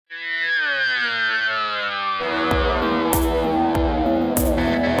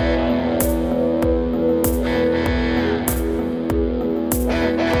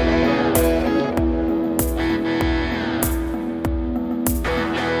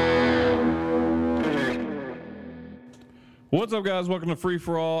What's up, guys? Welcome to Free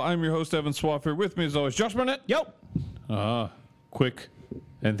For All. I'm your host, Evan Swaffer. With me, as always, Josh Burnett. Yep. Quick. I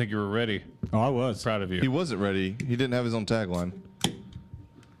didn't think you were ready. Oh, I was. Proud of you. He wasn't ready. He didn't have his own tagline.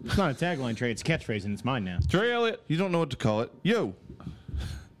 It's not a tagline trade. It's a catchphrase, and it's mine now. Trey Elliott. You don't know what to call it. Yo.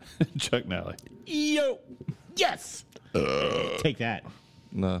 Chuck Nally. Yo. Yes. Take that.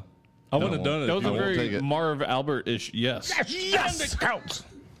 No. I wouldn't have done it. That was I a won't take very it. Marv Albert-ish yes. Yes. And it counts.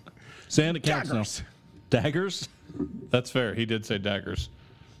 Sand it counts now. Daggers. Daggers? That's fair. He did say daggers.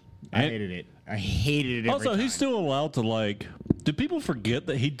 I hated it. I hated it every Also, time. he's still allowed to, like... Do people forget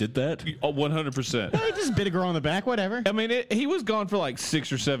that he did that? Oh, 100%. He just bit a girl on the back, whatever. I mean, he was gone for like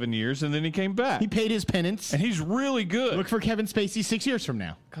 6 or 7 years, and then he came back. He paid his penance. And he's really good. Look for Kevin Spacey 6 years from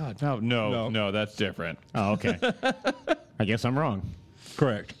now. God, no, that's different. Oh, okay. I guess I'm wrong.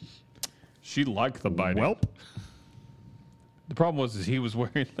 Correct. She liked the biting. Welp. The problem was is he was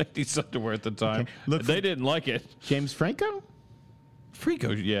wearing ladies' underwear at the time. Okay. Look They for- didn't like it. James Franco?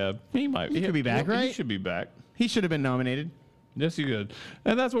 Freako, yeah, he might. He could be back, He right? should be back. He should have been nominated. Yes, he could.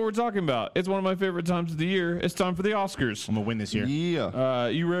 And that's what we're talking about. It's one of my favorite times of the year. It's time for the Oscars. I'm going to win this year. Yeah.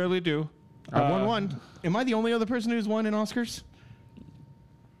 You rarely do. I won one. Am I the only other person who's won in Oscars?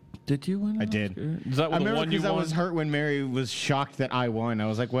 Did you win? I did. Is that I the remember one you because I won? was hurt when Mary was shocked that I won. I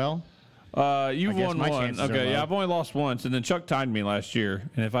was like, well, You've I guess won my one. chances are Okay, low. yeah, I've only lost once, and then Chuck tied me last year.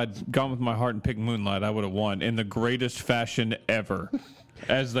 And if I'd gone with my heart and picked Moonlight, I would have won in the greatest fashion ever.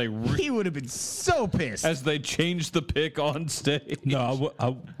 As they he would have been so pissed. as they changed the pick on stage. No,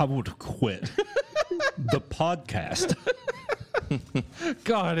 I would have quit. The podcast.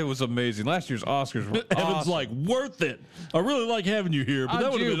 God, it was amazing. Last year's Oscars were Evan's awesome. like, worth it. I really like having you here, but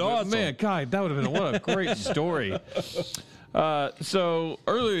that would have been awesome. Man, God, that would have been what a great story. So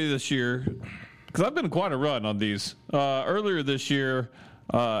earlier this year, because I've been quite a run on these. Earlier this year,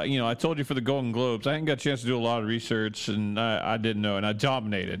 I told you for the Golden Globes, I hadn't got a chance to do a lot of research, and I didn't know, and I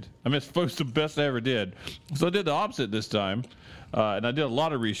dominated. I mean, it's supposed to the best I ever did. So I did the opposite this time, and I did a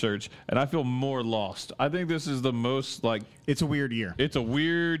lot of research, and I feel more lost. I think this is the most, It's a weird year. it's a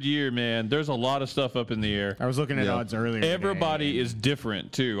weird year, man. There's a lot of stuff up in the air. I was looking at Yeah. odds earlier. today, Everybody and is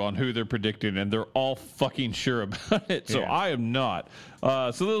different too on who they're predicting, and they're all fucking sure about it. So Yeah. I am not.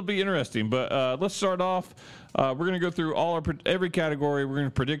 So it'll be interesting. But let's start off. We're going to go through every category. We're going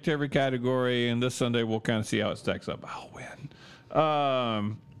to predict every category, and this Sunday we'll kind of see how it stacks up. I'll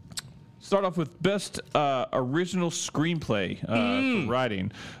win. Start off with best original screenplay for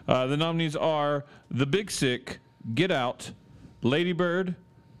writing. The nominees are The Big Sick, Get Out, Lady Bird,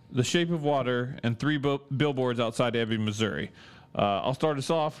 The Shape of Water, and 3 billboards outside Ebbing, Missouri. I'll start us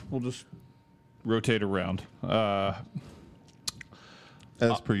off. We'll just rotate around. As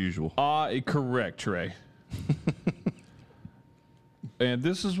per usual. Correct, Trey. And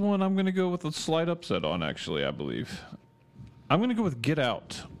this is one I'm going to go with a slight upset on, actually, I believe. I'm going to go with Get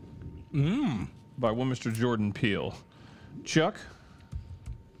Out by one Mr. Jordan Peele. Chuck?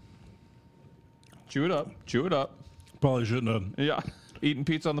 Chew it up. Chew it up. Probably shouldn't have. Yeah. Eating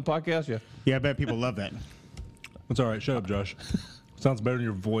pizza on the podcast? Yeah. Yeah, I bet people love that. It's all right. Shut up, Josh. Sounds better in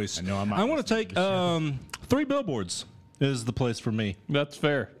your voice. I know I'm not I want to listening take to 3 billboards is the place for me. That's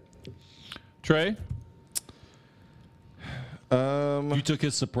fair. Trey? You took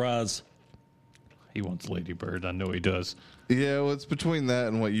his surprise. He wants Lady Bird. I know he does. Yeah, well, it's between that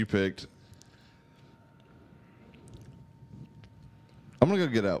and what you picked. I'm going to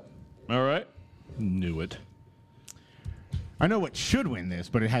go Get Out. All right. Knew it. I know what should win this,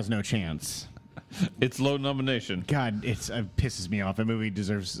 but it has no chance. It's low nomination. God, it pisses me off. That movie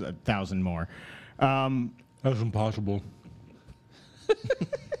deserves 1,000 more. That's impossible.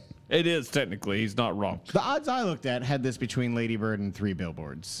 It is, technically. He's not wrong. The odds I looked at had this between Lady Bird and 3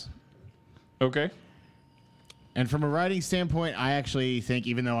 billboards. Okay. And from a writing standpoint, I actually think,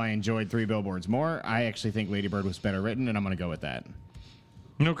 even though I enjoyed 3 billboards more, I actually think Lady Bird was better written, and I'm going to go with that.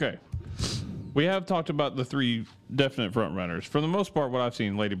 Okay. We have talked about the 3 definite front runners. For the most part, what I've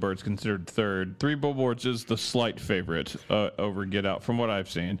seen, Lady Bird's considered third. 3 billboards is the slight favorite over Get Out, from what I've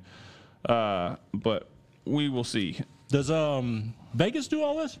seen. But we will see. Does Vegas do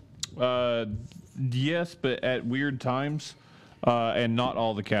all this? Yes, but at weird times, and not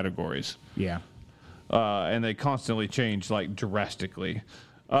all the categories. Yeah. And they constantly change like drastically.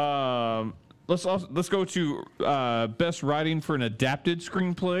 Let's go to best writing for an adapted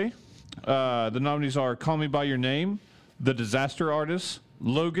screenplay. The nominees are Call Me by Your Name, The Disaster Artist,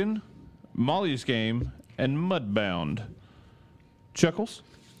 Logan, Molly's Game, and Mudbound. Chuckles.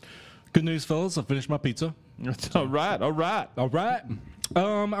 Good news, fellas. I finished my pizza. All right. All right.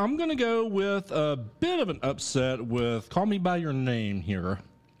 I'm going to go with a bit of an upset with Call Me By Your Name here.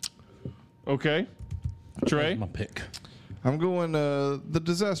 Okay. Trey. That's my pick. I'm going the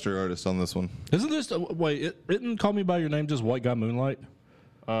Disaster Artist on this one. Isn't this isn't Call Me by Your Name just White Guy Moonlight?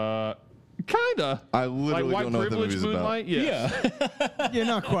 Kinda. I Like literally white don't know what the privilege movie's Moonlight? Yes. Yeah,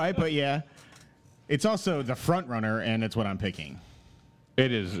 not quite, but yeah. It's also the front runner, and it's what I'm picking.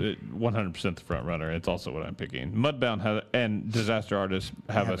 It is 100% the front runner. It's also what I'm picking. Mudbound and Disaster Artist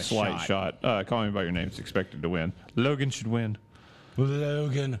have a slight shot. Call Me by Your Name is expected to win. Logan should win.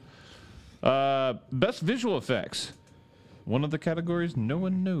 Logan. Best visual effects. One of the categories no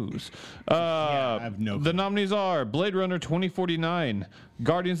one knows. I have no clue. The nominees are Blade Runner 2049,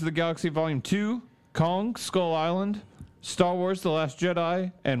 Guardians of the Galaxy Volume 2, Kong, Skull Island, Star Wars The Last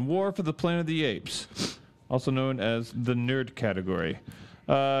Jedi, and War for the Planet of the Apes, also known as the nerd category.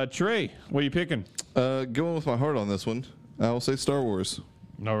 Trey, what are you picking? Going with my heart on this one, I will say Star Wars.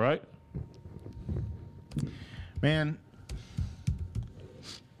 All right. Man,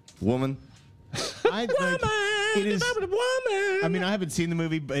 Woman. it is. I mean, I haven't seen the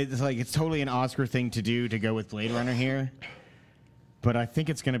movie, but it's totally an Oscar thing to do to go with Blade Runner here. But I think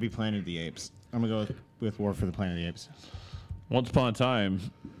it's going to be Planet of the Apes. I'm going to go with War for the Planet of the Apes. Once upon a time,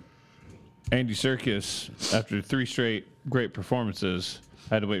 Andy Serkis, after 3 straight great performances,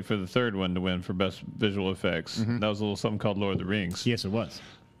 had to wait for the third one to win for best visual effects. That was a little something called Lord of the Rings. Yes, it was.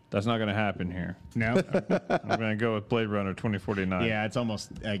 That's not going to happen here. No. I'm going to go with Blade Runner 2049. Yeah, it's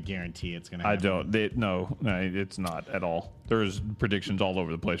almost a guarantee it's going to I happen. don't. No, it's not at all. There's predictions all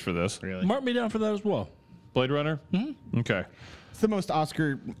over the place for this. Really. Mark me down for that as well. Blade Runner? Mm-hmm. Okay. It's the most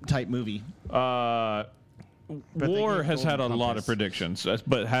Oscar-type movie. War has had a lot of predictions,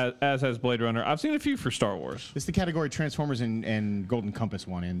 but as has Blade Runner. I've seen a few for Star Wars. It's the category Transformers and Golden Compass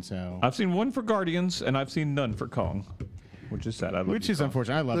won in, so... I've seen one for Guardians, and I've seen none for Kong, which is sad. Which is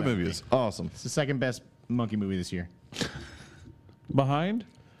unfortunate. I love That that movie is awesome. It's the second best monkey movie this year. Behind?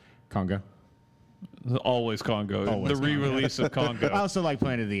 Congo. Always Congo. Always the re-release of Congo. I also like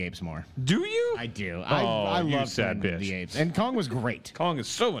Planet of the Apes more. Do you? I do. Oh, I you love sad Planet of bitch. the Apes. And Kong was great. Kong is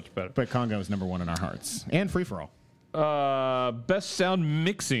so much better. But Congo is number 1 in our hearts. And Free For All. Best sound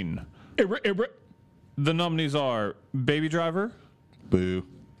mixing. The nominees are Baby Driver, Boo.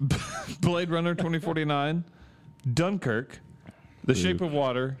 Blade Runner 2049, Dunkirk, The Shape of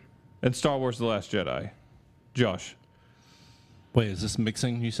Water, and Star Wars The Last Jedi. Josh. Wait, is this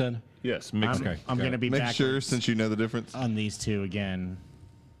mixing, you said? Yes, mixing. I'm going to be Make back sure, since you know the difference. on these two again.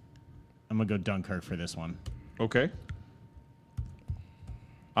 I'm going to go Dunkirk for this one. Okay.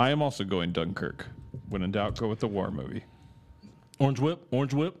 I am also going Dunkirk. When in doubt, go with the war movie. Orange whip.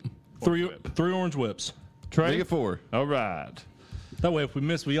 Three orange whips. Trey? Make it 4. All right. That way, if we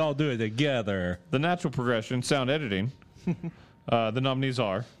miss, we all do it together. The natural progression, sound editing. The nominees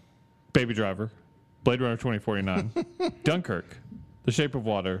are Baby Driver, Blade Runner 2049, Dunkirk, The Shape of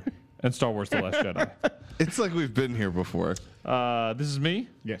Water, and Star Wars The Last Jedi. It's like we've been here before. This is me,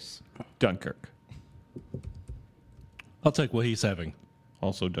 Yes. Dunkirk. I'll take what he's having.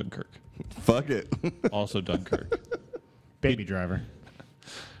 Also Dunkirk. Fuck it. Also Dunkirk. Baby Driver.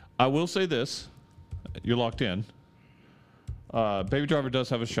 I will say this. You're locked in. Baby Driver does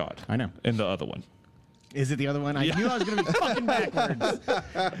have a shot. I know. In the other one. Is it the other one? I knew I was going to be fucking backwards.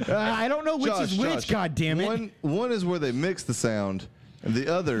 I don't know which is which, God damn it. One is where they mix the sound, and the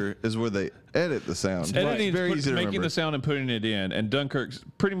other is where they edit the sound. Editing It's very is easy to making remember. the sound and putting it in, and Dunkirk's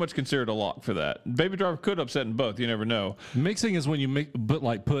pretty much considered a lock for that. Baby Driver could upset in both. You never know. Mixing is when you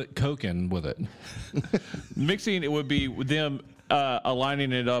put Coke in with it. Mixing, it would be them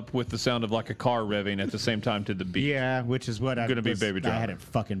aligning it up with the sound of like a car revving at the same time to the beat. Yeah, which is what Gonna be Baby I had Driver. it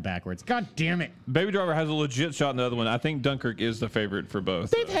fucking backwards. God damn it. Baby Driver has a legit shot in the other one. I think Dunkirk is the favorite for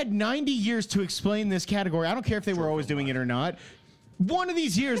both. They've had 90 years to explain this category. I don't care if they were always doing it or not. One of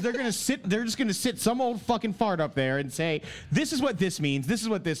these years, they're just gonna sit some old fucking fart up there and say, "This is what this means. This is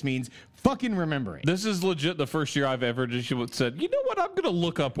what this means." Fucking remember it. This is legit the first year I've ever just said, you know what, I'm going to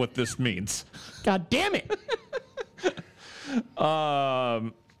look up what this means. God damn it.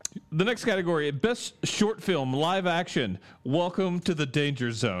 The next category, best short film, live action. Welcome to the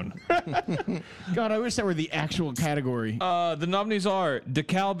danger zone. God, I wish that were the actual category. The nominees are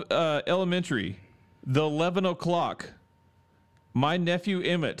DeKalb Elementary, The 11 O'Clock, My Nephew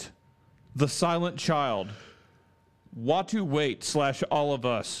Emmett, The Silent Child, Watu Wait / All of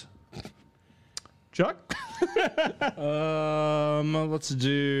Us. Chuck? Let's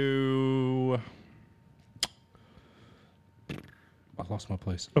do. I lost my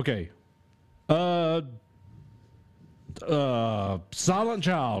place. Okay. Silent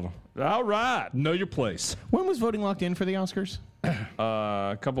Child. All right. Know your place. When was voting locked in for the Oscars?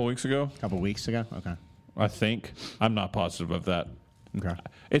 A couple weeks ago, A couple weeks ago. Okay. I think. I'm not positive of that. Okay.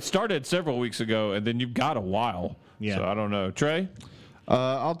 It started several weeks ago, and then you've got a while. Yeah. So I don't know. Trey?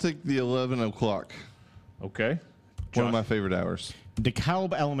 I'll take the 11 o'clock. Okay. One of Josh? my favorite hours.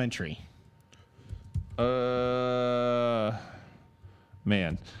 DeKalb Elementary.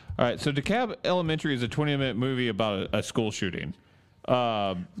 Man. All right. So DeKalb Elementary is a 20-minute movie about a school shooting.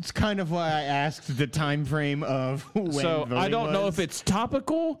 It's kind of why I asked the time frame of when So I voting don't know was. if it's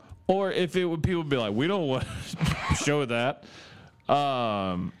topical or if it would people would be like, we don't want to show that.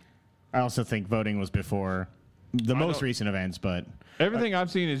 I also think voting was before the most don't- recent events, but Everything I've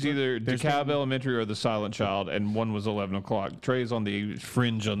seen is either there's DeKalb been- Elementary or The Silent Child, and one was 11 o'clock. Trey's on the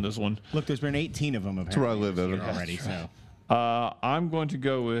fringe on this one. look, there's been 18 of them That's where I apparently live, this year Evan. already. So I'm going to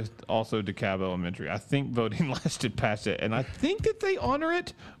go with also DeKalb Elementary. I think voting lasted past it, and I think that they honor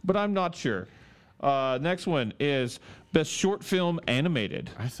it, but I'm not sure. Next one is Best Short Film Animated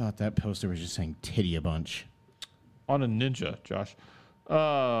I thought that poster was just saying titty a bunch. on a ninja, Josh.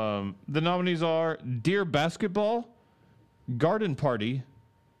 The nominees are Dear Basketball, Garden Party,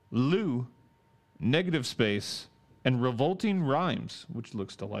 Lou, Negative Space, and Revolting Rhymes, which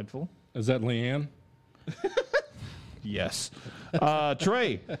looks delightful. Is that Leanne? Yes.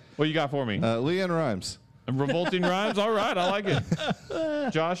 Trey, what you got for me? Leanne Rhymes. Revolting Rhymes? All right, I like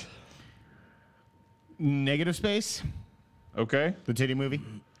it. Josh? Negative Space, Okay. the titty movie.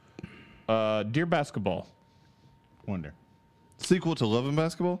 Dear Basketball. Wonder. Sequel to Love and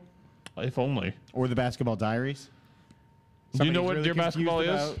Basketball? If only. Or the Basketball Diaries. Do you know Somebody's what really Dear confused Basketball is?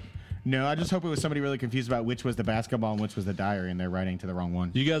 about- No, I just hope it was somebody really confused about which was the basketball and which was the diary, and they're writing to the wrong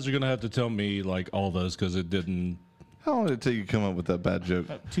one. You guys are going to have to tell me like all those because it didn't. How long did it take you to come up with that bad joke?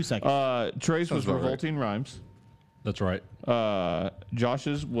 2 seconds. Trey's was Sounds about right. Revolting Rhymes. That's right.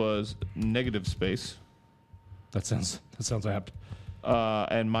 Josh's was Negative Space. That sounds apt.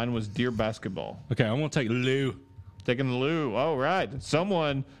 And mine was Dear Basketball. Okay, I'm going to take Lou. Taking the Lou. All right.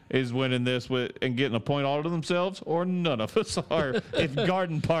 Someone is winning this with and getting a point all to themselves, or none of us are. If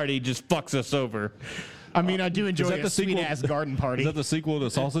Garden Party just fucks us over. I mean, I do enjoy that a the sequel- sweet-ass garden party. Is that the sequel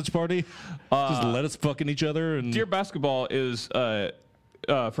to Sausage Party? Just let us fucking each other and Dear Basketball is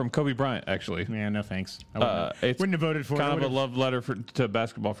from Kobe Bryant, actually. Yeah, no thanks. I It's wouldn't have voted for kind it. of a love letter to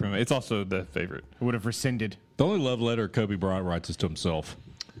basketball for him. It's also the favorite. I would have rescinded. the only love letter Kobe Bryant writes is to himself.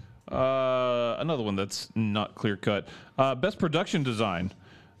 Another one that's not clear cut. Best production design.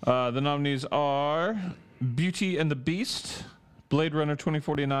 The nominees are Beauty and the Beast, Blade Runner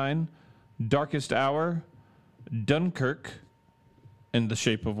 2049, Darkest Hour, Dunkirk, and The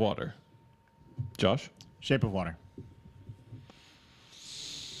Shape of Water. Josh? Shape of Water.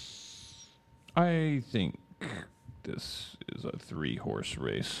 I think this is a 3-horse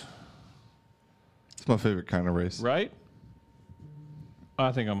race, It's my favorite kind of race. right?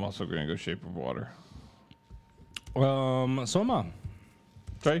 I think I'm also going to go Shape of Water. So am I.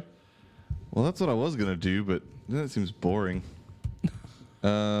 Trey? Well, that's what I was going to do, but then it seems boring.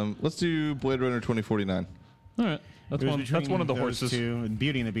 Let's do Blade Runner 2049. All right. That's It was one, that's between one of the those horses. two. And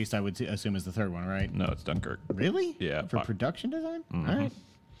Beauty and the Beast, I would assume, is the third one, right? No, it's Dunkirk. Really? Yeah, For fi- production design? All right.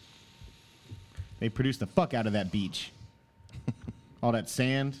 They produced the fuck out of that beach. All that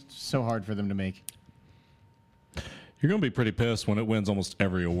sand, so hard for them to make. You're going to be pretty pissed when it wins almost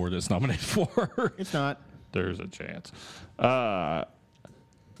every award it's nominated for. It's not. There's a chance.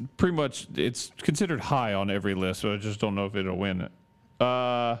 Pretty much, it's considered high on every list, so I just don't know if it'll win it.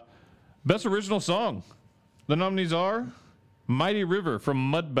 Best original song. The nominees are Mighty River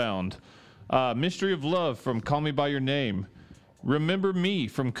from Mudbound, Mystery of Love from Call Me By Your Name, Remember Me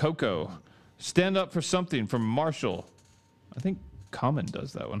from Coco, Stand Up for Something from Marshall. I think Common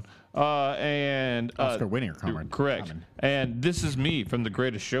does that one. And Oscar winner, Common. Correct. Common. And This Is Me from The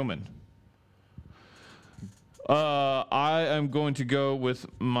Greatest Showman. I am going to go with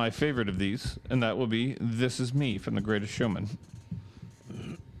my favorite of these, and that will be This Is Me from The Greatest Showman.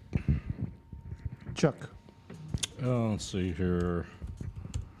 Chuck. Let's see here.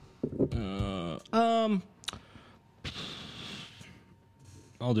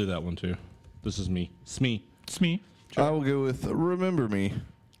 I'll do that one too. This is me. Smee. It's me. I will go with Remember Me.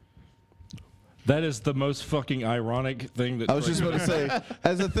 That is the most fucking ironic thing that I was just about to say,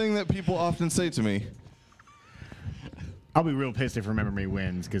 as a thing that people often say to me. I'll be real pissed if Remember Me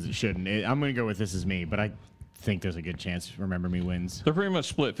wins, because it shouldn't. I'm going to go with This Is Me, but I think there's a good chance Remember Me wins. They're pretty much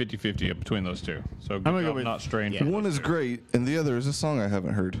split 50-50 between those two. So good gonna go job with- not straying. yeah. from One those is two. great, and the other is a song I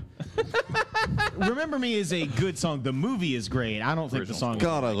haven't heard. Remember Me is a good song. The movie is great. I don't think the Original song.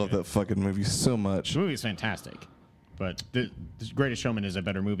 God, I love that fucking movie so much. The movie is fantastic, but the Greatest Showman is a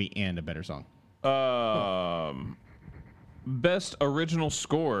better movie and a better song. Best original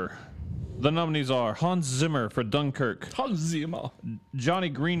score. The nominees are Hans Zimmer for Dunkirk, Johnny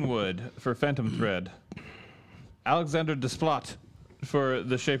Greenwood for Phantom Thread, Alexander Desplat for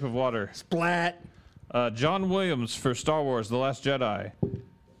The Shape of Water, Splat. John Williams for Star Wars The Last Jedi,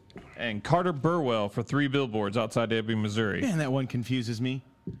 and Carter Burwell for 3 Billboards Outside Ebbing, Missouri. Man, that one confuses me.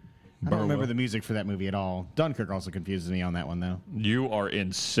 I don't remember the music for that movie at all. Dunkirk also confuses me on that one, though. You are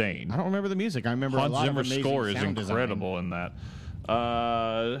insane. I don't remember the music. I remember Hans a lot Zimmer's of amazing score is sound incredible in that.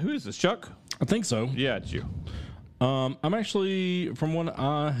 Who is this, Chuck? I think so. Yeah, it's you. I'm actually, from what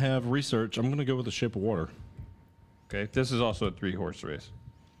I have researched, I'm going to go with The Shape of Water. Okay, this is also a 3-horse race.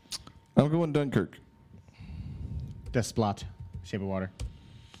 I'm going Dunkirk. Desplat. Shape of Water.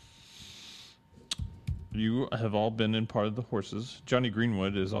 You have all been in part of the horses. Johnny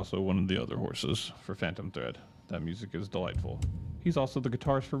Greenwood is also one of the other horses for Phantom Thread. That music is delightful. He's also the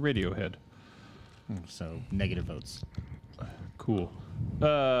guitarist for Radiohead. So, negative votes. Cool.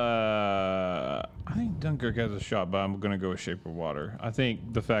 I think Dunkirk has a shot, but I'm going to go with Shape of Water. I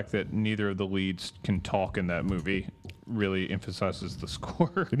think the fact that neither of the leads can talk in that movie really emphasizes the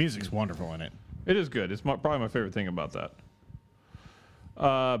score. The music's wonderful in it. It is good. It's probably my favorite thing about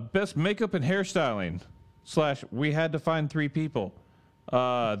that. Best makeup and hairstyling / we had to find 3 people.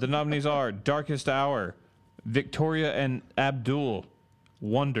 The nominees are Darkest Hour, Victoria and Abdul,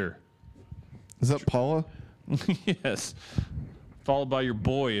 Wonder. Is that Paula? Yes. Followed by your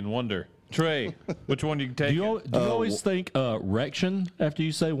boy in Wonder. Trey, which one do you take? Do you always think Rection after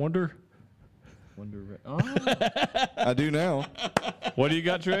you say Wonder? I do now. What do you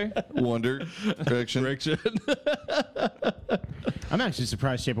got, Trey? Wonder. Correction. I'm actually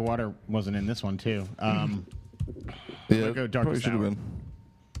surprised Shape of Water wasn't in this one, too. Yeah, go probably Darkest should have Hour. been.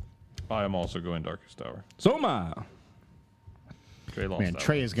 I am also going Darkest Hour. So am I. Trey lost Man, that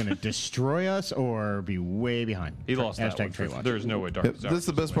Trey one. is going to destroy us or be way behind. He lost that one. Hashtag Trey watch. There's no way Yep, Darkest Hour. this is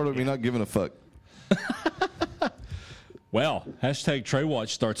the best part of me not giving a fuck. Well, hashtag Trey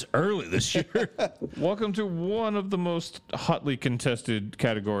Watch starts early this year. Welcome to one of the most hotly contested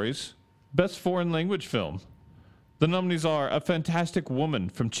categories, Best Foreign Language Film. The nominees are A Fantastic Woman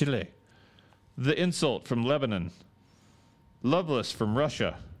from Chile, The Insult from Lebanon, Loveless from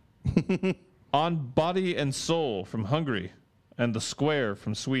Russia, On Body and Soul from Hungary, and The Square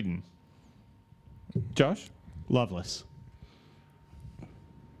from Sweden. Josh? Loveless.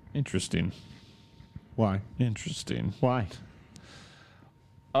 Interesting. Why? Interesting. Why?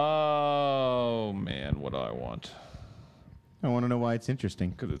 Oh, man, what do I want? I want to know why it's interesting.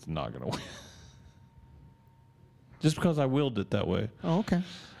 Because it's not going to win. Just because I willed it that way. Oh, okay.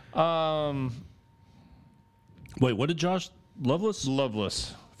 Wait, what did Josh? Loveless?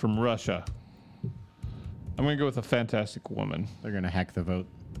 Loveless from Russia. I'm going to go with A Fantastic Woman. They're going to hack the vote.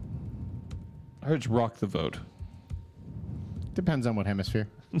 I heard it's Rock the Vote. Depends on what hemisphere.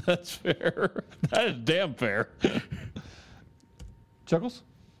 That's fair. That is damn fair. Chuckles?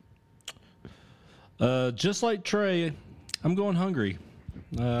 Just like Trey, I'm going hungry.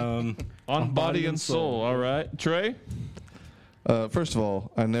 On Body and Soul. All right. Trey? First of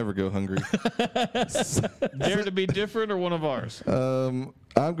all, I never go hungry. Dare to be different or one of ours?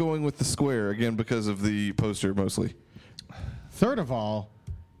 I'm going with The Square, again, because of the poster, mostly. Third of all,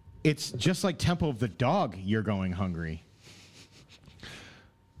 it's just like Temple of the Dog, you're going hungry.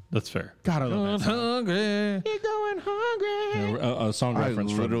 That's fair. God, I love that song. Hungry. You're going hungry. A song I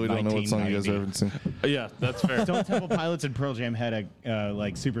reference literally from don't know what song you guys are 1990. referencing. Yeah, that's fair. Stone Temple Pilots and Pearl Jam had a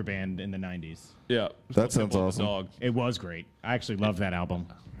like super band in the 90s. Yeah. That sounds Temple of the awesome. Dog. It was great. I actually love that album.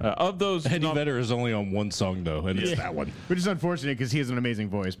 Of those Eddie Vedder is only on one song, though, and it's that one. Which is unfortunate because he has an amazing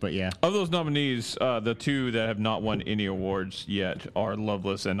voice, but yeah. Of those nominees, the 2 that have not won any awards yet are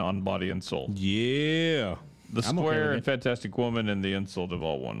Loveless and On Body and Soul. Yeah. The I'm okay Square with and it. Fantastic Woman and The Insult have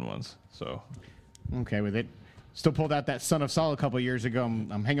all won ones. So Okay with it. Still pulled out that Son of Saul a couple years ago.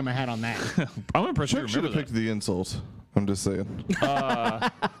 I'm hanging my hat on that. I'm impressed you Chuck should remember have that. picked the insults. I'm just saying.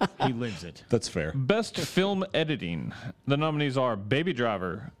 He lives it. That's fair. Best Film Editing. The nominees are Baby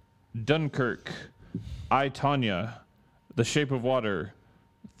Driver, Dunkirk, I, Tonya, The Shape of Water,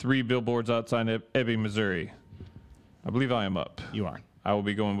 3 Billboards Outside Ebbing, Missouri. I believe I am up. You are. I will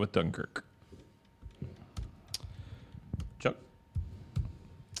be going with Dunkirk. Chuck?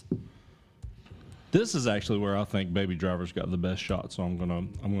 This is actually where I think Baby Driver's got the best shot, so I'm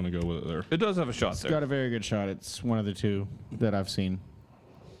gonna go with it there. It does have a shot It's there. got a very good shot. It's one of the 2 that I've seen.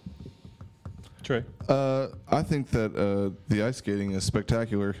 Trey? I think that the ice skating is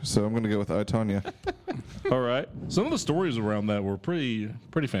spectacular, so I'm going to go with I, Tonya. All right. Some of the stories around that were pretty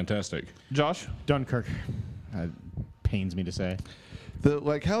fantastic. Josh? Dunkirk. Pains me to say.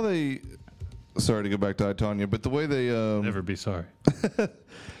 Like how they. Sorry to go back to I, Tonya, but the way they. Never be sorry.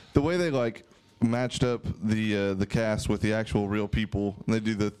 the way they like matched up the cast with the actual real people, and they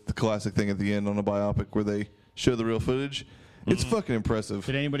do the classic thing at the end on a biopic where they show the real footage. It's fucking impressive.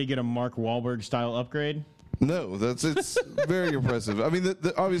 Did anybody get a Mark Wahlberg style upgrade? No, it's very impressive. I mean,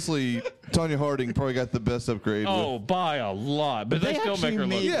 obviously Tanya Harding probably got the best upgrade. Oh, by a lot, but they still make her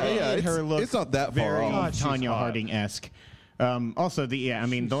look. Yeah, her it's not that far very off. Tanya hot. Harding-esque. Also, the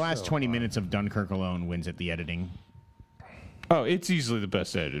last 20 minutes of Dunkirk alone wins at the editing. Oh, it's easily the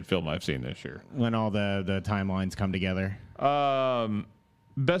best edited film I've seen this year. When all the timelines come together.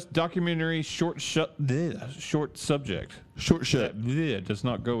 Best documentary short subject. Short shot. That does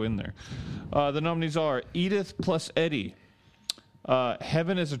not go in there. The nominees are Edith plus Eddie.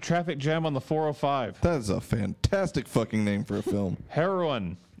 Heaven is a traffic jam on the 405. That is a fantastic fucking name for a film.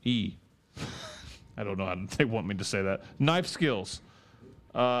 Heroin. E. I don't know how they want me to say that. Knife skills.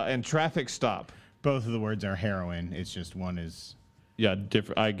 And traffic stop. Both of the words are heroin. It's just one is... Yeah,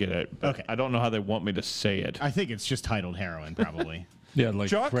 different. I get it. but Okay. I don't know how they want me to say it. I think it's just titled heroin, probably. Yeah, like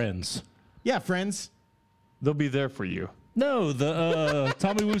Chuck? Friends. Yeah, friends. They'll be there for you. No, the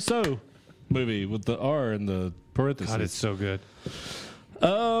Tommy Wiseau movie with the R in the parentheses. God, it's so good.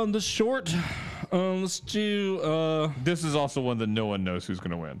 The short. Let's do. This is also one that no one knows who's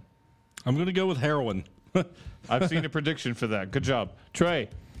going to win. I'm gonna go with heroin. I've seen a prediction for that. Good job. Trey,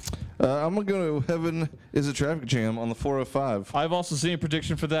 I'm going to go to Heaven is a Traffic Jam on the 405. I've also seen a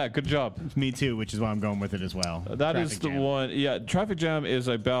prediction for that. Good job. Me too, which is why I'm going with it as well. That is Traffic the jam. one. Yeah, Traffic Jam is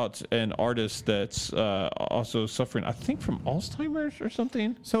about an artist that's also suffering, I think, from Alzheimer's or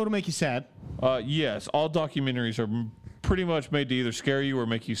something. So it'll make you sad. Yes, all documentaries are pretty much made to either scare you or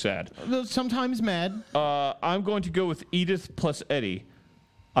make you sad. Sometimes mad. I'm going to go with Edith plus Eddie.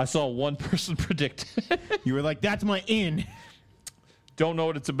 I saw one person predict. You were like, that's my in. Don't know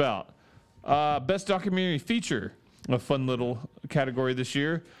what it's about. Best documentary feature, a fun little category this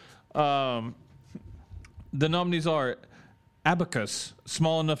year. The nominees are Abacus,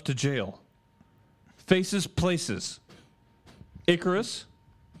 Small Enough to Jail, Faces Places, Icarus,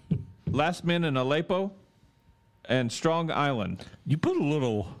 Last Men in Aleppo, and Strong Island. You put a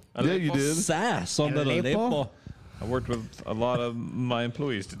little Yeah, you did. sass on that Aleppo? Aleppo. I worked with a lot of my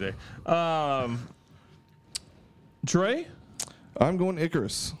employees today. Trey? I'm going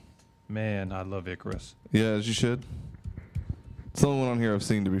Icarus. Man, I love Icarus. Yeah, as you should. It's the only one on here I've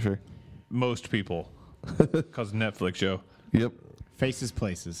seen, to be fair. Most people. Because Netflix show. Yep. Faces,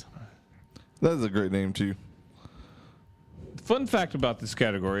 places. That is a great name, too. Fun fact about this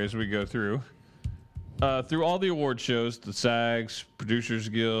category as we go through all the award shows, the SAGs, Producers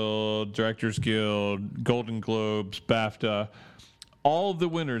Guild, Directors Guild, Golden Globes, BAFTA, all of the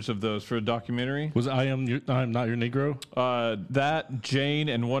winners of those for a documentary, Was I'm Not Your Negro? that, Jane,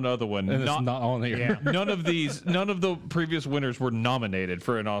 and one other one. And it's not on here. None of the previous winners were nominated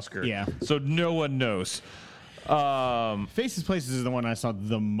for an Oscar. Yeah. So no one knows. Faces, places is the one I saw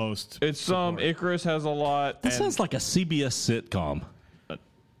the most. It's Icarus has a lot. That and sounds like a CBS sitcom.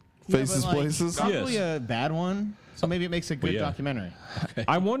 Faces, but, like, Places. Probably Yes. a bad one. So maybe it makes a good yeah. documentary.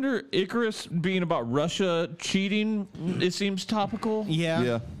 I wonder, Icarus being about Russia cheating, it seems topical.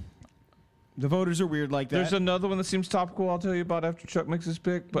 Yeah. The voters are weird like that. There's another one that seems topical I'll tell you about after Chuck makes his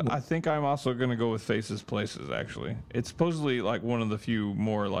pick, but I think I'm also going to go with Faces Places, actually. It's supposedly like one of the few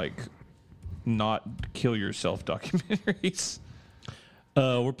more like not kill yourself documentaries.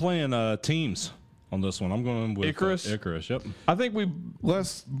 We're playing teams on this one. I'm going with Icarus? Icarus, yep. I think we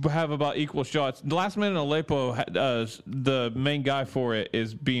Last have about equal shots. The Last Man in Aleppo, the main guy for it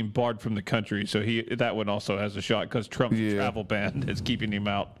is being barred from the country, so that one also has a shot because Trump's travel ban is keeping him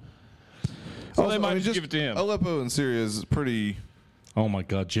out. So they might just give it to him. Aleppo in Syria is pretty Oh my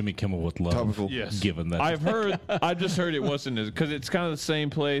God, Jimmy Kimmel would love topical. Yes. given that. I just heard it wasn't as, because it's kind of the same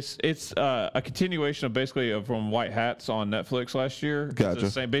place. It's a continuation of basically from White Hats on Netflix last year. It's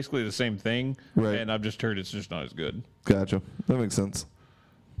Gotcha. basically the same thing. Right. And I've just heard it's just not as good. Gotcha. That makes sense.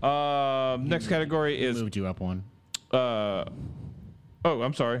 Next category is, moved you up one.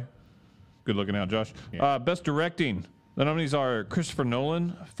 I'm sorry. Good looking out, Josh. Best directing. The nominees are Christopher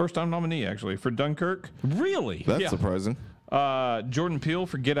Nolan, first time nominee actually, for Dunkirk. Really? That's Yeah. surprising. Jordan Peele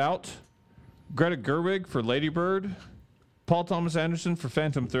for Get Out, Greta Gerwig for Lady Bird, Paul Thomas Anderson for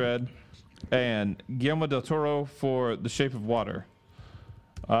Phantom Thread, and Guillermo del Toro for The Shape of Water.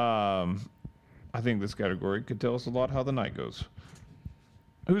 I think this category could tell us a lot how the night goes.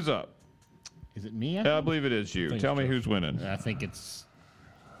 Who's up? Is it me? I believe it is you. Tell me who's winning. I think it's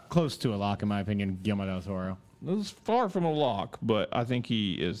close to a lock, in my opinion. Guillermo del Toro. This is far from a lock, but I think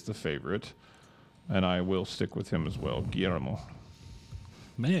he is the favorite, and I will stick with him as well, Guillermo.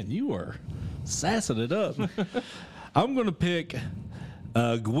 Man, you are sassing it up. I'm going to pick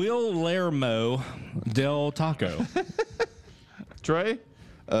Guillermo del Taco. Trey?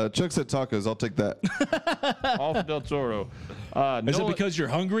 Chuck said tacos. I'll take that. Off Del Toro. Is it because you're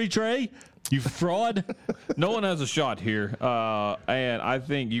hungry, Trey? You fraud. Nolan has a shot here, and I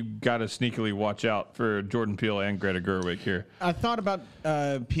think you got to sneakily watch out for Jordan Peele and Greta Gerwig here. I thought about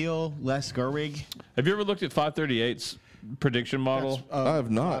Peel, Les Gerwig. Have you ever looked at 538's prediction model? I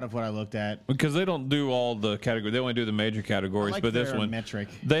have not. A lot of what I looked at. Because they don't do all the categories; they only do the major categories. I like but this their one, metric.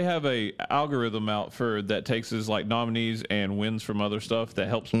 they have a algorithm out for that takes his like nominees and wins from other stuff that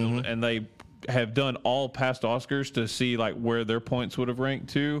helps build, and they have done all past Oscars to see like where their points would have ranked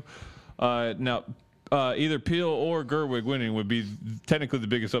to. Now, either Peele or Gerwig winning would be technically the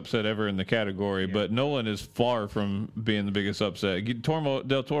biggest upset ever in the category, but Nolan is far from being the biggest upset.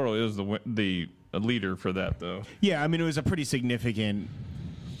 Del Toro is the leader for that, though. Yeah, I mean, it was a pretty significant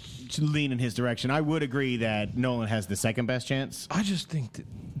lean in his direction. I would agree that Nolan has the second best chance. I just think that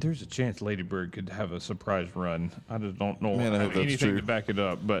there's a chance Lady Bird could have a surprise run. I just don't know Man, I hope that's anything true. to back it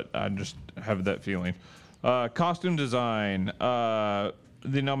up, but I just have that feeling. Costume design.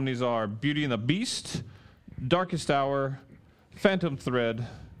 The nominees are Beauty and the Beast, Darkest Hour, Phantom Thread,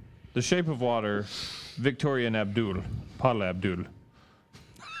 The Shape of Water, Victoria and Abdul. Paula Abdul.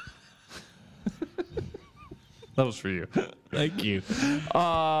 That was for you. Thank you. You're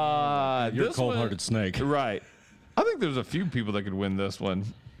a This cold-hearted one- snake. Right. I think there's a few people that could win this one.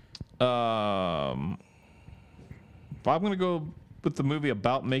 But I'm going to go with the movie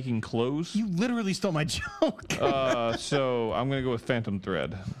About Making Clothes. You literally stole my joke. So I'm going to go with Phantom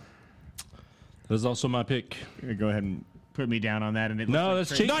Thread. That is also my pick. Go ahead and put me down on that. And it No, looks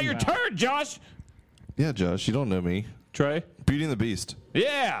that's like cheating. Not your turn, Josh. Yeah, Josh, you don't know me. Trey? Beauty and the Beast.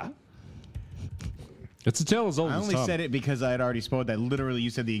 Yeah. It's a tale as old I as only time. said it because I had already spoiled that. Literally, you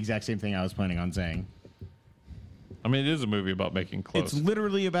said the exact same thing I was planning on saying. I mean, it is a movie about making clothes. It's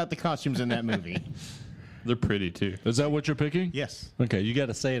literally about the costumes in that movie. They're pretty, too. Is that what you're picking? Yes. Okay, you got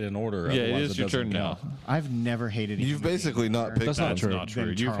to say it in order. Yeah, it otherwise is your doesn't turn now. count. I've never hated a You've human basically being not more picked That's not That's true. not true. than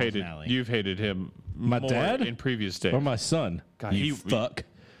You've Charles hated, Nally. you've hated him My more dad? in previous days. Or my son. God, you he- fuck.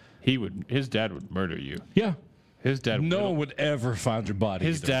 His dad would murder you. Yeah. His dad No whittled- one would ever find your body.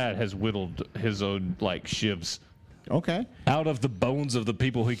 His either. dad has whittled his own like shivs. Okay. Out of the bones of the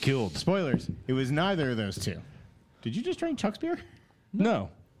people he killed. Spoilers. It was neither of those two. Did you just drink Chuck's beer? No.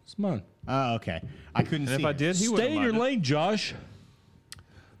 It's mine. Oh, okay. I couldn't And see if I it. did, he would. Stay in your lane, Josh.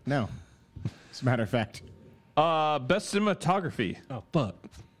 No. As a matter of fact. Best cinematography. Oh, fuck.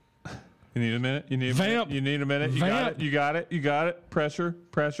 You need a minute. You need a Vamp. minute. You need a minute. You got Vamp. it. You got it. You got it. Pressure.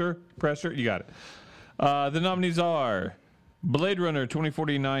 Pressure. Pressure. You got it. The nominees are Blade Runner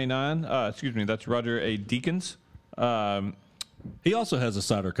 2049. Excuse me. That's Roger A. Deakins. He also has a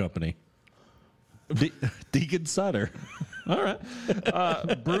cider company. Deacon Cider. All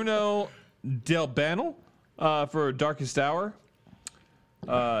right. Bruno Del Banel for Darkest Hour.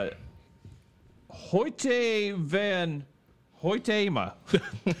 Hoyte van Hoytema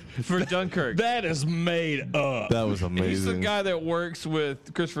for Dunkirk. That is made up. That was amazing. He's the guy that works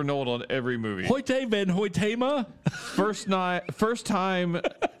with Christopher Nolan on every movie. Hoyte van Hoytema? First time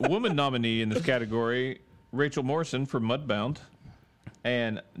woman nominee in this category, Rachel Morrison for Mudbound,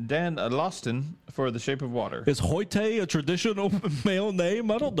 and Dan Loston for The Shape of Water. Is Hoyte a traditional male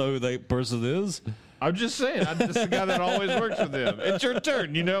name? I don't know who that person is. I'm just saying, I'm just the guy that always works with him. It's your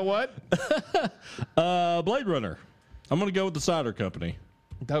turn. You know what? Blade Runner. I'm going to go with the cider company.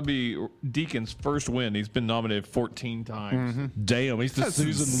 That would be Deacon's first win. He's been nominated 14 times. Damn, he's the That's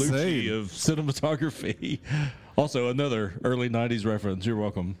Susan Lucci insane. of cinematography. Also, another early 90s reference. You're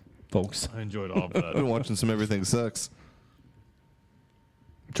welcome, folks. I enjoyed all of I've been that. watching some Everything Sucks.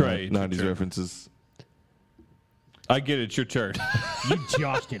 Trey, it's your 90s turn. references. I get it. It's your turn. You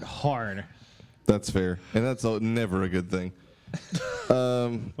joshed it hard. That's fair. And that's never a good thing.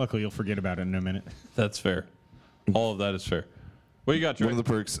 Luckily, you'll forget about it in a minute. That's fair. All of that is fair. What you got, Trey? One of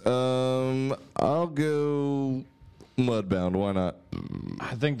the perks. I'll go Mudbound. Why not?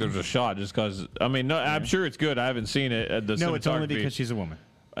 I think there's a shot just because. I mean, no, I'm sure it's good. I haven't seen it at the No, it's only cinematography. because she's a woman.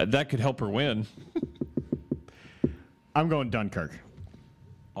 That could help her win. I'm going Dunkirk.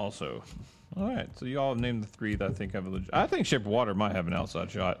 Also, all right. So you all named the three that I think have a legit. I think Shape of Water might have an outside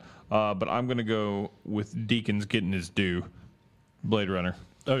shot, but I'm going to go with Deacon's getting his due. Blade Runner.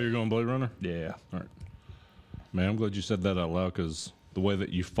 Oh, you're going Blade Runner? Yeah. All right. Man, I'm glad you said that out loud because the way that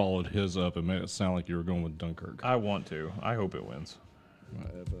you followed his up, it made it sound like you were going with Dunkirk. I want to. I hope it wins.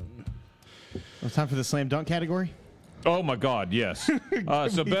 It's time for the slam dunk category. Oh my God, yes.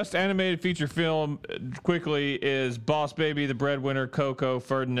 So best animated feature film quickly is Boss Baby, The Breadwinner, Coco,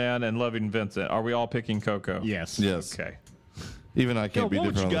 Ferdinand, and Loving Vincent. Are we all picking Coco? Yes. Yes. Okay. Even I Yo, can't be what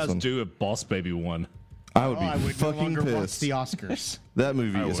would different you on this guys one. do if Boss Baby won? I would Oh, be I would no fucking longer watch pissed. the Oscars. That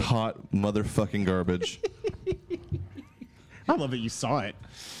movie is would. hot motherfucking garbage. I love that you saw it.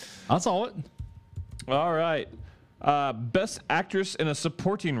 I saw it. All right. Best actress in a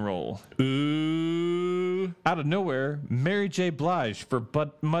supporting role. Ooh. Out of nowhere, Mary J. Blige for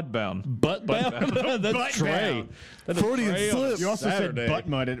Mudbound. Butt bound. That's Butt Trey. bound. That is Freudian Trey on slip. You also Saturday. said butt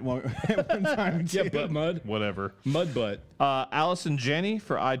mud at one time. Yeah, too. butt mud. Whatever. Mud butt. Allison Janney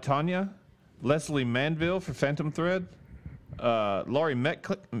for I, Tonya. Leslie Manville for Phantom Thread. Laurie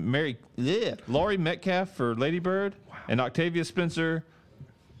Metcalf for Lady Bird. And Octavia Spencer,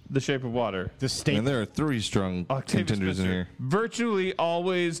 The Shape of Water. The state. And there are 3 strong Octavia contenders in Spencer, here. virtually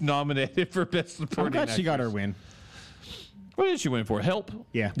always nominated for Best I'm Supporting glad she got her Actress. win. What did she win for? Help?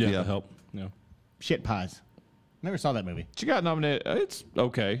 Yeah. Yeah, Yeah. to help. Yeah. Shit pies. Never saw that movie. She got nominated. It's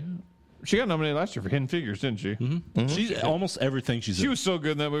okay. She got nominated last year for Hidden Figures, didn't she? Mm-hmm. She's almost everything she's She in. was so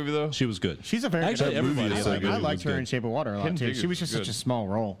good in that movie, though. She was good. She's a very Actually, good everybody movie I, is so like, good. I liked her Good. in Shape of Water a lot Hidden too. She Figures was just is such a good. small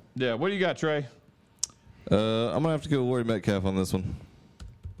role. Yeah. What do you got, Trey? I'm gonna have to go Laurie Metcalf on this one.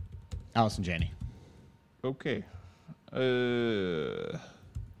 Allison Janney. Okay.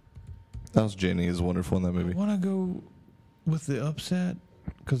 Alice Janney is wonderful in that movie. Want to go with the upset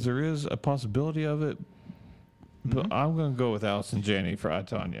because there is a possibility of it. But I'm going to go with Allison Janney for I,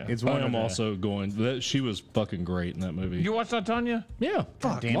 Tonya. It's I one of am the- also going. She was fucking great in that movie. You watched I, Tonya? Yeah.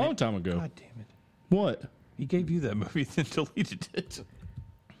 God damn long it. time ago. God damn it. What? He gave you that movie, then deleted it.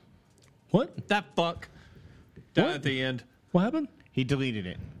 What? That fuck. Down What? at the end. What happened? He deleted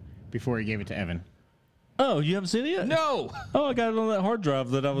it before he gave it to Evan. Oh, you haven't seen it yet? No. Oh, I got it on that hard drive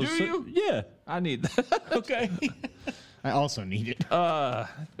that I was. Do you? Yeah. I need that. Okay. I also need it.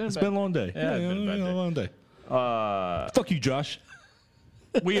 It's been a long day. Yeah, it's been a bad day. long day. Fuck you, Josh.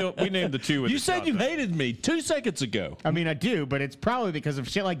 we named the two. With You the said you shotgun. hated me 2 seconds ago. I mean, I do, but it's probably because of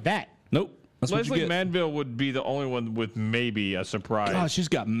shit like that. Nope. That's what you Leslie get. Manville would be the only one with maybe a surprise. God, she's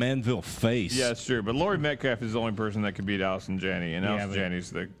got Manville face. Yeah, it's true. But Laurie Metcalf is the only person that could beat Allison Janney, and Yeah, Allison but-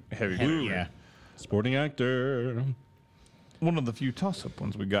 Janney's the heavy. Yeah. Sporting actor. One of the few toss-up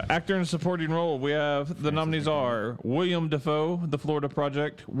ones we got. Actor in a supporting role. We have the nominees are William Dafoe, The Florida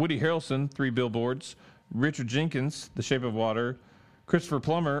Project; Woody Harrelson, 3 Billboards; Richard Jenkins, The Shape of Water; Christopher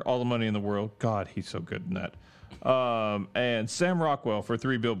Plummer, All the Money in the World. God, he's so good in that. And Sam Rockwell for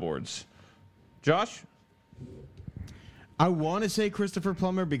 3 Billboards. Josh, I want to say Christopher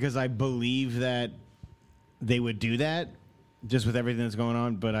Plummer because I believe that they would do that just with everything that's going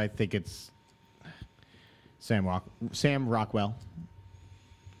on, but I think it's Sam Rockwell.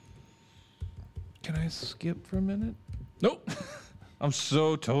 can I skip for a minute? Nope. I'm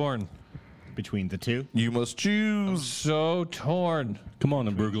so torn. Between the two. You must choose. So torn. Come on,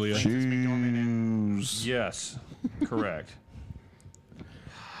 Imbruglia. Choose. Yes, correct.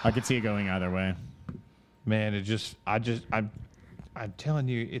 I could see it going either way. Man, I'm telling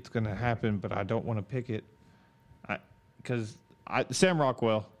you, it's gonna happen, but I don't want to pick it, because Sam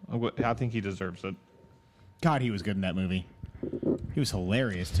Rockwell, I think he deserves it. God, he was good in that movie. He was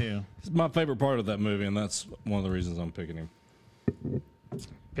hilarious too. It's my favorite part of that movie, and that's one of the reasons I'm picking him.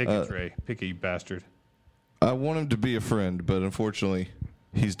 Pick it, Trey. Pick it, you bastard. I want him to be a friend, but unfortunately,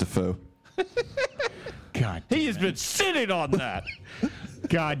 he's Defoe. God, He has been sitting on that.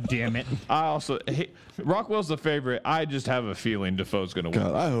 God damn it. Rockwell's the favorite. I just have a feeling Defoe's gonna win.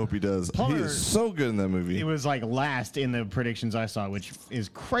 God, I hope he does. He Plummer- is so good in that movie. It was like last in the predictions I saw, which is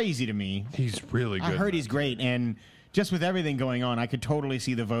crazy to me. He's really good. I heard he's great, and just with everything going on, I could totally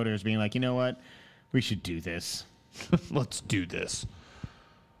see the voters being like, you know what, we should do this. Let's do this.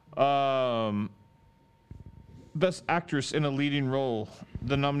 Best actress in a leading role.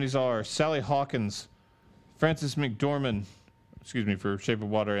 The nominees are Sally Hawkins, Frances McDormand, for Shape of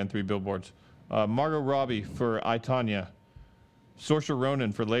Water and 3 Billboards, Margot Robbie for I, Tonya, Saoirse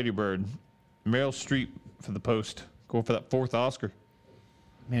Ronan for Lady Bird, Meryl Streep for The Post, going for that 4th Oscar.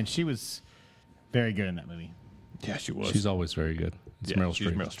 Man, she was very good in that movie. Yeah, she was. She's always very good. It's Meryl she's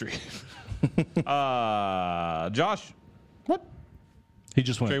Streep. Meryl Streep. Josh, What? He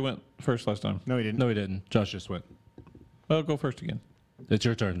just went. Trey went first last time. No, he didn't. No, he didn't. Josh just went. Well, go first again. It's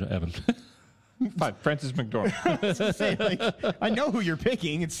your turn, Evan. Fine, Frances McDormand. Say, like, I know who you're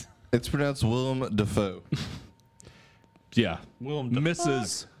picking. It's It's pronounced Willem Dafoe. yeah. Willem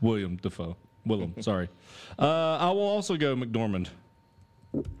Mrs. William Dafoe. Willem, sorry. I will also go McDormand.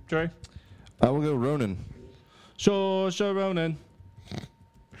 Trey? I will go Ronan. Sure, Ronan.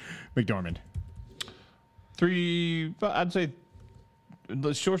 McDormand. 3, I'd say the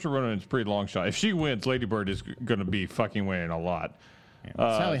Saoirse Ronan is a pretty long shot. If she wins, Lady Bird is going to be fucking winning a lot.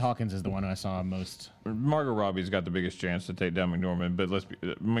 Sally Hawkins is the one I saw most. Margot Robbie's got the biggest chance to take down McDormand, but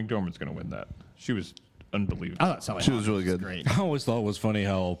McDormand's going to win that. She was unbelievable. I thought Sally She was Hawkins really good. Great. I always thought it was funny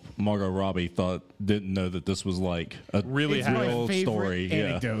how Margot Robbie didn't know that this was like a Really It's my real favorite story.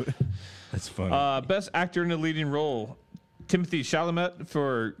 anecdote. Yeah, that's funny. Best actor in a leading role: Timothy Chalamet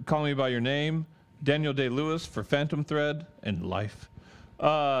for "Call Me by Your Name," Daniel Day-Lewis for "Phantom Thread" and "Life,"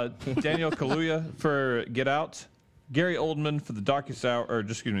 Daniel Kaluuya for "Get Out," Gary Oldman for "The Darkest Hour," or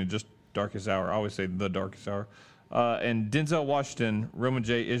just "Darkest Hour." I always say "The Darkest Hour," and Denzel Washington, Roman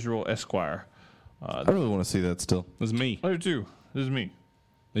J. Israel Esquire. I really want to see that still. It's me. I do too. This is me.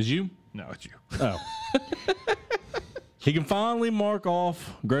 Is you? No, it's you. Oh. He can finally mark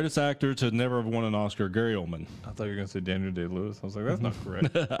off greatest actor to never have won an Oscar, Gary Oldman. I thought you were going to say Daniel Day-Lewis. I was like, that's not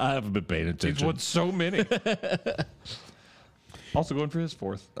correct. I haven't been paying He's attention. won so many. Also going for his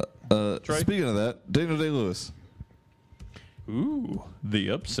fourth. Trey? Speaking of that, Daniel Day-Lewis. Ooh, the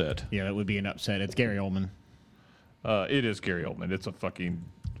upset. Yeah, that would be an upset. It's Gary Oldman. It is Gary Oldman. It's a fucking...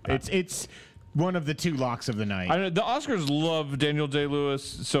 It's one of the two locks of the night. I know the Oscars love Daniel Day-Lewis,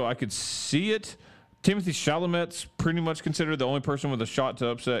 so I could see it. Timothy Chalamet's pretty much considered the only person with a shot to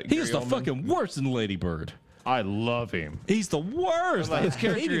upset. He's Gary the Oldman. fucking worst in Lady Bird. I love him. He's the worst. Like his I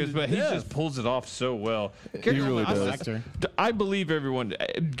character hate him is, to but he death. just pulls it off so well. He really does. Actor. I believe everyone.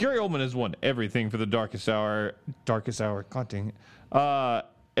 Gary Oldman has won everything for The Darkest Hour. Darkest Hour, God dang it.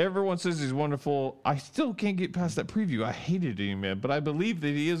 Everyone says he's wonderful. I still can't get past that preview. I hated him, man, but I believe that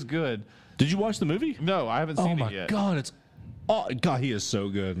he is good. Did you watch the movie? No, I haven't Oh seen my it yet. god, God, he is so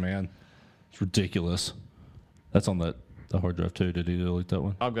good, man. It's ridiculous. That's on the hard drive too. Did he delete that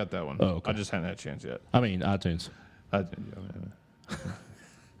one? I've got that one. Oh, okay. I just hadn't had a chance yet. I mean, iTunes. Time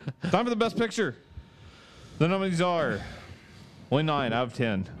for the best picture. The nominees are only 9 out of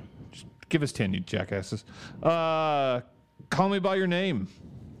 10. Just give us 10, you jackasses. Call Me by Your Name,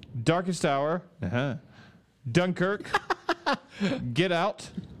 Darkest Hour, Dunkirk, Get Out,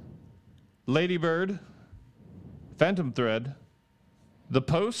 Lady Bird, Phantom Thread, The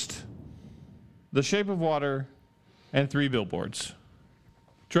Post, The Shape of Water, and 3 Billboards.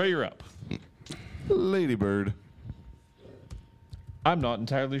 Trey, you're up. Lady Bird. I'm not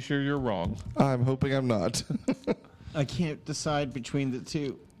entirely sure you're wrong. I'm hoping I'm not. I can't decide between the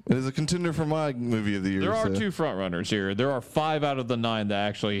two. It is a contender for my movie of the year. There are so. 2 front runners here. There are 5 out of the 9 that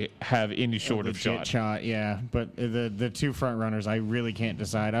actually have any sort of Legit shot. yeah. But the two front runners, I really can't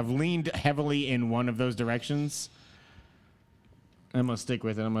decide. I've leaned heavily in one of those directions. I'm gonna stick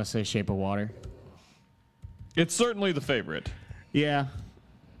with it. I'm gonna say Shape of Water. It's certainly the favorite. Yeah.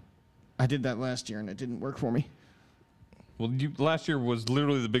 I did that last year and it didn't work for me. Well, last year was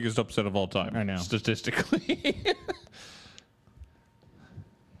literally the biggest upset of all time. I know. Statistically.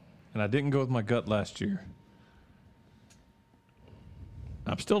 And I didn't go with my gut last year.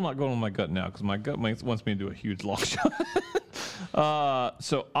 I'm still not going with my gut now because my gut wants me to do a huge long shot.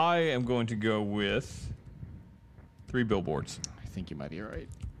 So I am going to go with 3 Billboards. I think you might be right.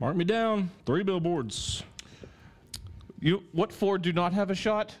 Mark me down. 3 Billboards. What 4 do not have a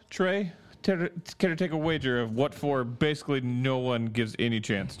shot, Trey? Care to take a wager of what 4 basically no one gives any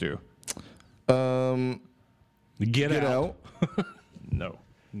chance to? Get Out. No.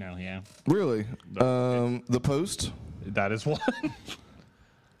 No, yeah. Really? The Post. That is one.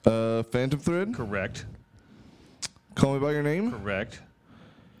 Phantom Thread. Correct. Call Me by Your Name. Correct.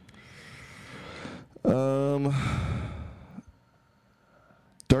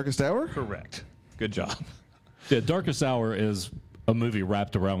 Darkest Hour. Correct. Good job. Yeah, Darkest Hour is a movie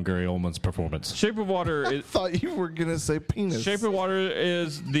wrapped around Gary Oldman's performance. Shape of Water is Thought you were gonna say penis. Shape of Water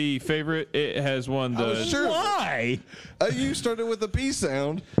is the favorite. It has won the was sure. Why? You started with a P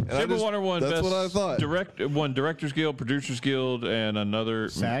sound. And Shape of Water won That's best what I thought. won Directors Guild, Producers Guild, and another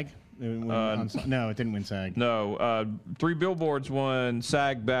SAG? No, it didn't win SAG. No, 3 Billboards won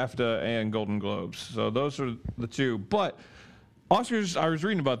SAG, BAFTA, and Golden Globes. So those are the 2. But Oscars, I was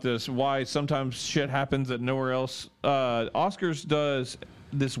reading about this, why sometimes shit happens that nowhere else. Oscars does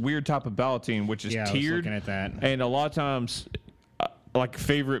this weird type of balloting, which is Yeah, I was tiered. looking at that. And a lot of times, like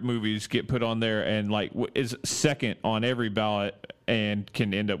favorite movies get put on there and like is second on every ballot and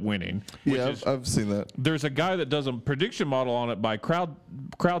can end up winning. Yeah, I've seen that. There's a guy that does a prediction model on it by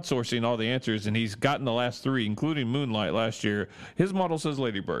crowdsourcing all the answers, and he's gotten the last 3, including Moonlight last year. His model says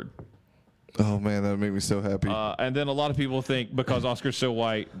Lady Bird. Oh man, that would make me so happy. And then a lot of people think because Oscar's so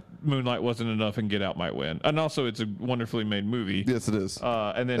white, Moonlight wasn't enough and Get Out might win. And also, it's a wonderfully made movie. yes, it is.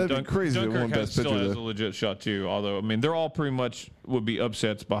 And then That'd be crazy if it won Dunkirk Best still Picture, has though. a legit shot too. Although, I mean, they're all pretty much would be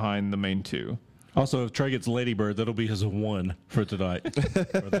upsets behind the main 2. Also, if Trey gets Lady Bird, that'll be his 1 for tonight.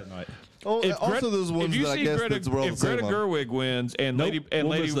 or that night. Oh, also those ones if you that I see guess Greta, that's all if the same Greta on. Gerwig wins and Nope, Lady we'll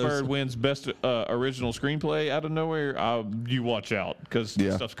miss those. Bird wins best original screenplay out of nowhere, you watch out because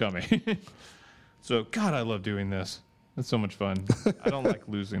Yeah. stuff's coming. So, God, I love doing this. It's so much fun. I don't like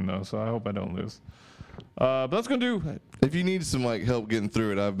losing though, so I hope I don't lose. But that's gonna do. If you need some like help getting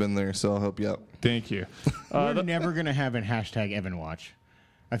through it, I've been there, so I'll help you out. Thank you. We're never going to have a hashtag Evan Watch.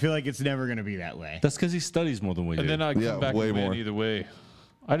 I feel like it's never going to be that way. That's because he studies more than we do. And then I come Yeah, back way and win more. either way.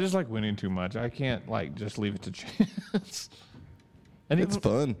 I just like winning too much. I can't like just leave it to chance. And It's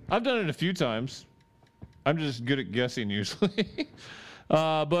fun. I've done it a few times. I'm just good at guessing usually.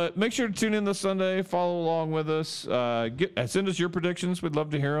 But make sure to tune in this Sunday. Follow along with us. Send us your predictions. We'd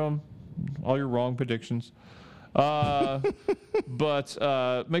love to hear them. All your wrong predictions. But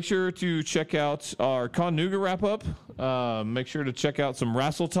make sure to check out our Con Nuga wrap up. Make sure to check out some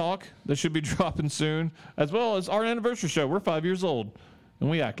Wrestle Talk that should be dropping soon, as well as our anniversary show. We're 5 years old, and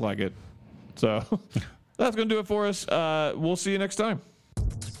we act like it. So that's going to do it for us. We'll see you next time.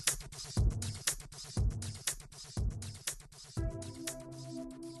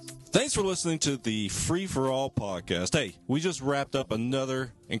 Thanks for listening to the Free for All podcast. Hey, we just wrapped up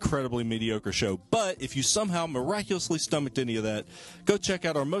another incredibly mediocre show, but if you somehow miraculously stomached any of that, go check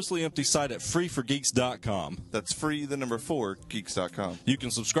out our mostly empty site at freeforgeeks.com. That's free, the number 4, geeks.com. You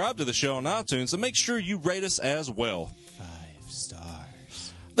can subscribe to the show on iTunes and make sure you rate us as well. 5 stars.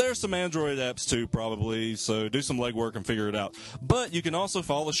 There's some Android apps too, probably, so do some legwork and figure it out. But you can also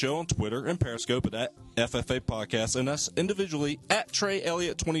follow the show on Twitter and Periscope at FFA Podcast, and us individually at Trey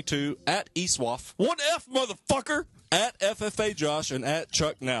Elliott 22, at Eastwaff, 1F motherfucker, at FFA Josh, and at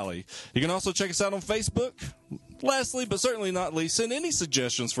Chuck Nally. You can also check us out on Facebook. Lastly, but certainly not least, send any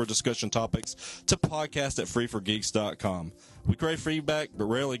suggestions for discussion topics to podcast@freeforgeeks.com. We crave feedback, but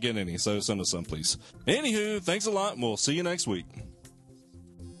rarely get any, so send us some, please. Anywho, thanks a lot, and we'll see you next week.